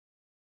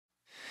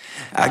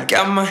I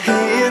got my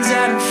hands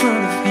out in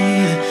front of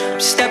me, I'm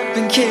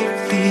stepping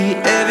carefully.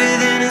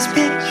 Everything is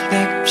pitch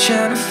black, I'm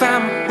trying to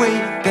find my way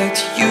back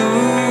to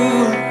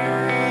you.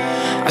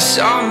 I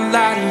saw a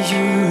lot of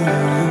you.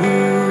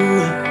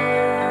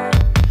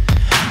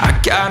 I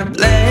got a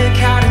black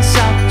heart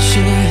inside my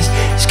chest,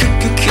 it's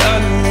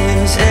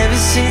colorless. Ever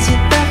since you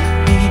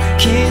left me,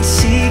 can't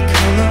see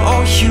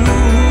color or hue.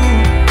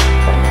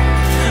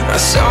 I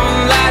saw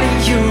a lot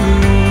of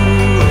you.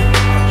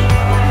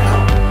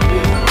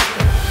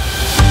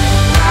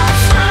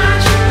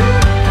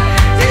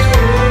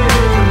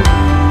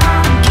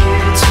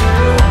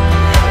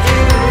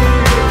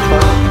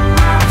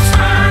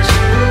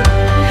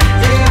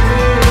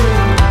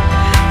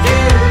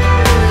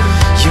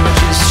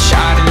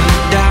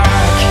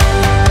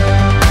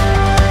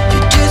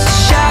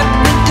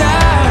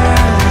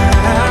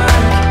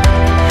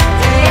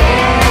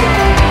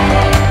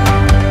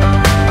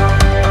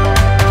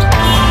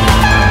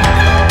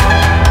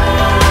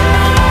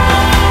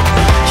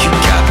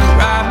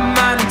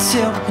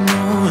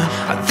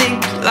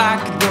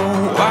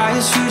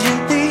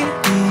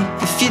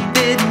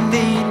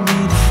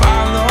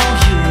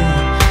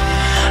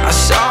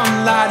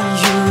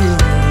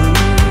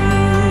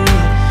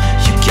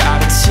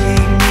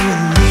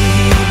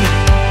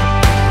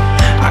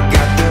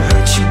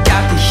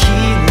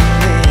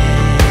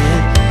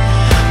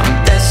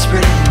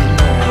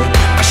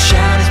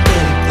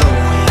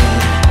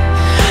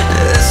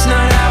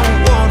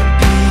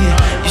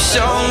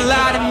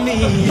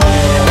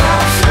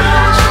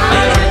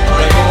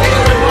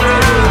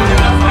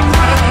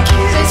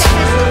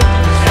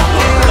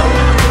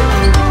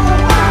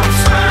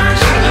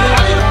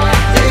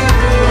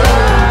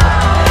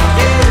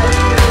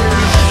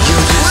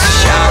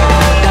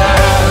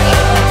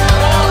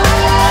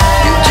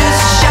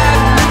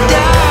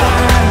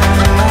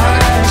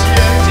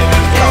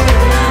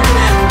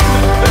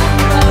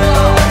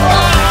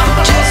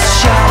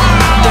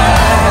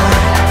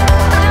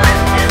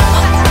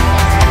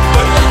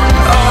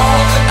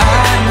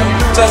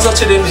在这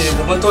7年里，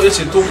我们都一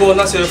起度过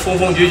那些风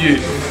风雨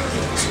雨。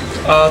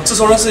自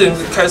从认识你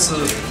开始，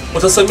我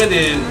的生命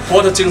里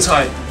活得精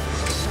彩。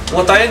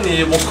我答应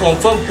你，我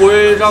confirm不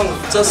会让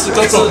这4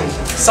个字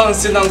伤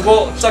心难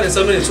过在你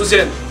生命里出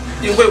现，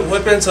因为我会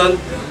变成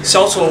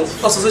小丑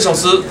，24小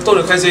时逗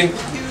你开心。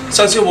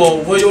相信我，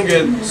我会永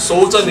远守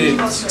护着你，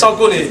照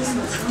顾你，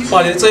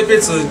把你这一辈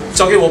子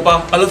交给我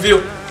吧。I love you。